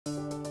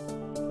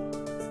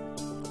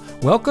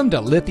Welcome to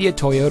Lithia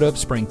Toyota of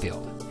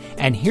Springfield.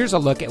 And here's a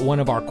look at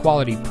one of our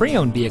quality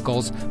pre-owned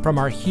vehicles from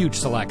our huge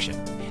selection.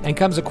 And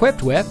comes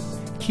equipped with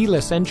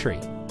keyless entry,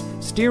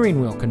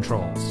 steering wheel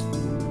controls,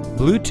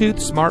 Bluetooth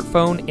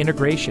smartphone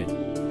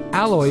integration,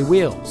 alloy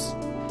wheels,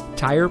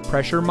 tire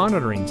pressure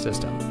monitoring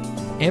system,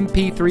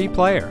 MP3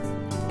 player,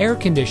 air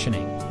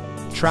conditioning,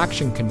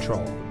 traction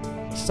control,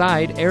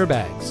 side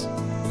airbags,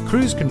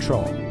 cruise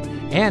control,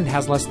 and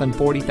has less than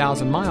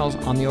 40,000 miles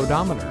on the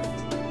odometer.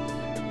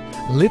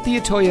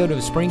 Lithia Toyota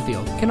of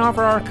Springfield can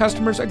offer our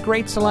customers a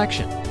great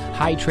selection,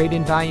 high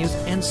trade-in values,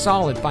 and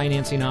solid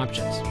financing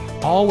options,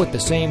 all with the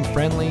same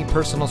friendly,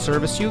 personal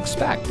service you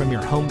expect from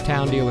your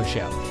hometown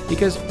dealership,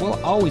 because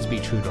we'll always be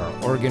true to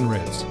our Oregon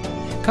roots.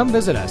 Come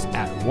visit us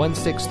at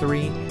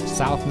 163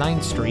 South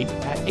 9th Street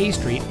at A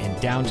Street in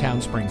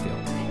downtown Springfield.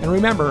 And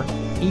remember,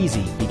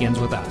 easy begins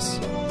with us.